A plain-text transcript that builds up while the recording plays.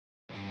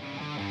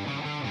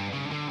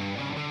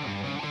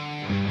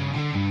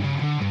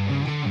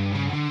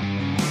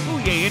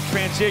Bouye in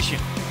transition.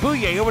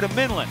 Bouye over to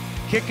Minlin.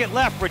 Kick it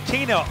left.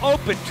 Ratina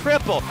open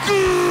triple.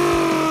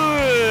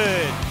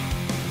 Good!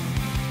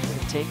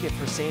 Gonna take it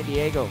for San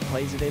Diego.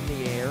 Plays it in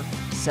the air.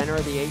 Center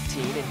of the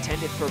 18.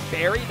 Intended for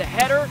Barry. The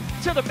header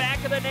to the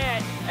back of the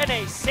net. And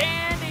a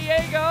San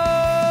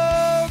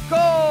Diego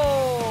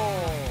goal!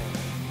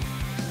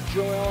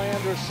 Joel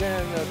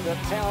Anderson, the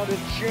talented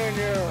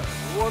junior,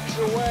 works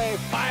away,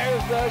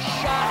 fires the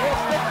shot,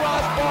 hits the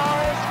crossbar,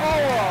 and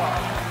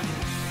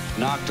scores!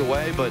 Knocked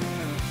away, but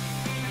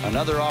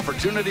another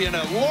opportunity and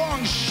a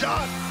long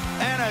shot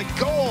and a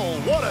goal.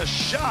 What a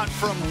shot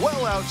from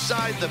well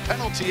outside the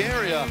penalty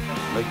area.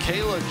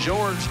 Michaela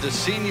George, the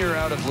senior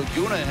out of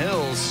Laguna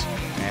Hills,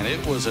 and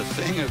it was a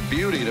thing of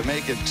beauty to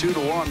make it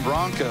 2-1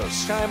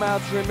 Broncos.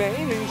 Timeouts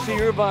remain, and you see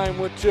Irvine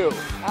with 2.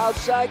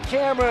 Outside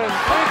Cameron,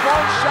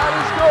 three-point shot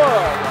is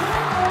good.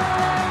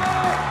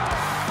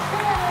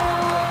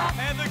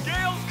 And the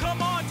Gales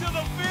come onto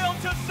the field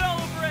to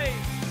celebrate.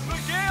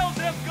 The Gales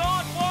have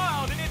gone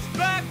wild, and it's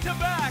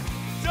back-to-back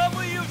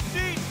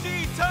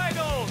WCC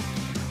titles.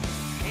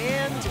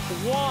 And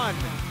 1.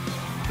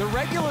 The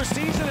regular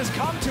season has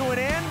come to an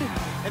end,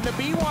 and the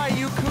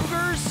BYU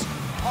Cougars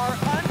are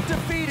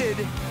undefeated.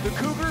 The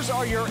Cougars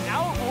are your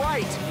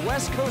outright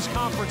West Coast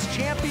Conference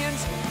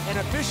champions and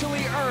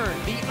officially earn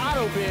the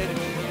auto bid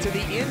to the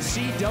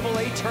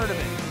NCAA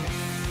tournament.